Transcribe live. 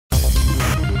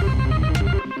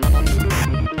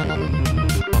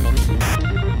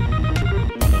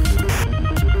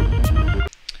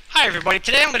everybody,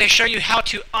 today I'm going to show you how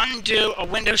to undo a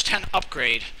Windows 10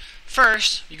 upgrade.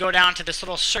 First, you go down to this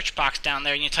little search box down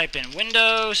there and you type in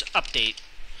Windows Update.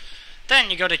 Then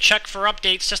you go to check for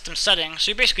update system settings.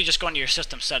 So you basically just go into your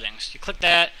system settings. You click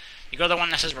that, you go to the one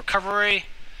that says recovery,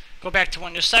 go back to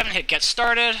Windows 7, hit get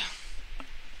started.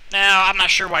 Now, I'm not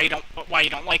sure why you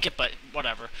don't like it, but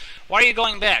whatever. Why are you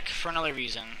going back? For another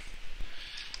reason.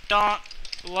 Don't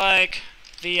like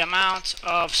the amount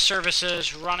of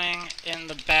services running in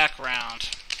the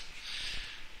background.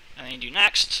 And then you do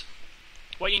next.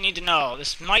 What you need to know,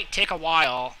 this might take a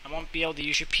while. I won't be able to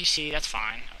use your PC, that's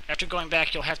fine. After going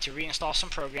back, you'll have to reinstall some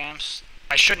programs.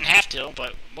 I shouldn't have to,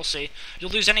 but we'll see.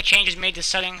 You'll lose any changes made to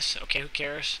settings. Okay, who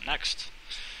cares? Next.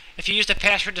 If you used a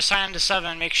password to sign into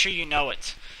 7, make sure you know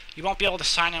it. You won't be able to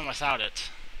sign in without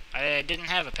it. I didn't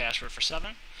have a password for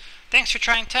 7. Thanks for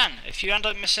trying 10. If you end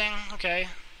up missing, okay,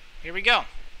 here we go.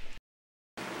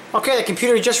 Okay, the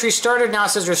computer just restarted. Now it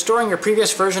says restoring your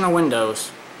previous version of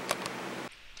Windows.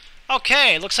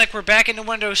 Okay, looks like we're back into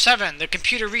Windows 7. The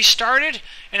computer restarted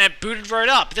and it booted right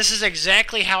up. This is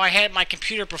exactly how I had my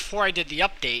computer before I did the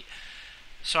update.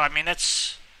 So, I mean,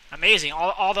 that's amazing.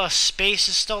 All the space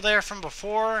is still there from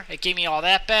before. It gave me all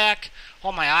that back.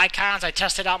 All my icons. I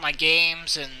tested out my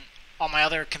games and all my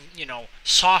other,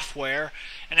 software,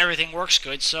 and everything works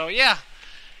good. So, yeah.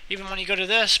 Even when you go to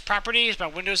this, properties, my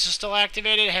Windows is still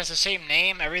activated. It has the same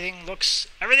name. Everything's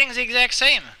the exact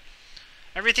same.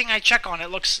 Everything I check on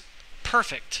it looks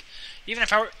perfect. Even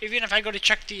if I go to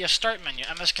check the start menu,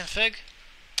 msconfig,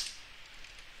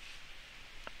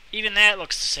 even that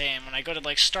looks the same. When I go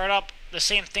to startup, the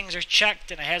same things are checked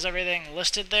and it has everything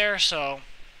listed there. So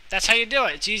that's how you do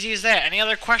it. It's easy as that. Any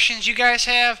other questions you guys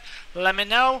have, let me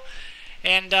know.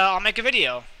 And I'll make a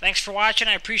video. Thanks for watching.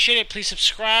 I appreciate it. Please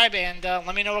subscribe and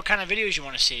let me know what kind of videos you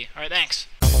want to see. Alright, thanks.